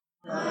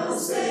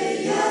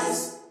say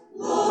yes,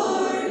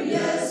 Lord,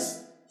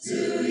 yes,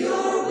 to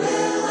your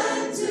will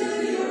and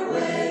to your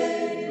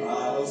way.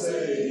 I'll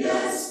say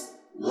Yes,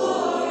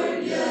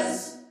 Lord,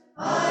 yes,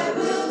 I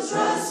will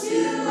trust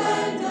you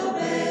and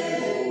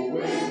obey.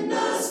 When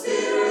the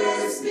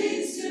Spirit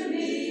speaks to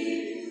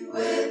me,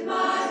 with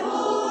my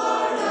whole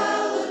heart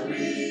I'll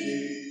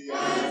agree,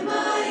 and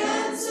my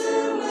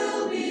answer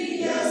will be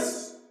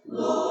yes,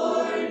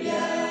 Lord,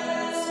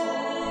 yes,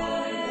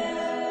 Lord,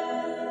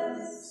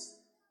 yes.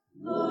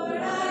 Lord,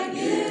 I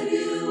give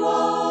you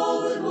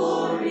all the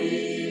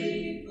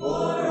glory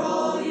for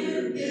all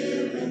you've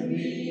given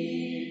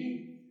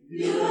me.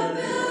 You have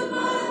filled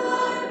my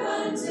life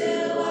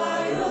until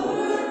I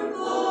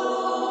overflow.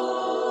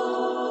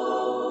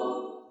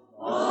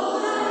 All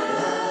I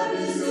have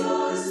is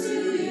yours to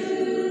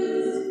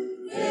use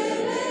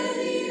in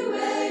any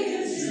way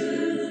you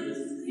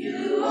choose.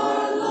 You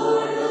are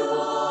Lord of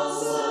all,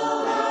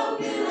 so how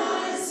can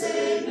I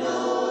say no?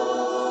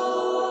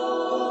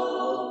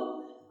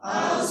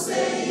 I'll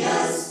say yes.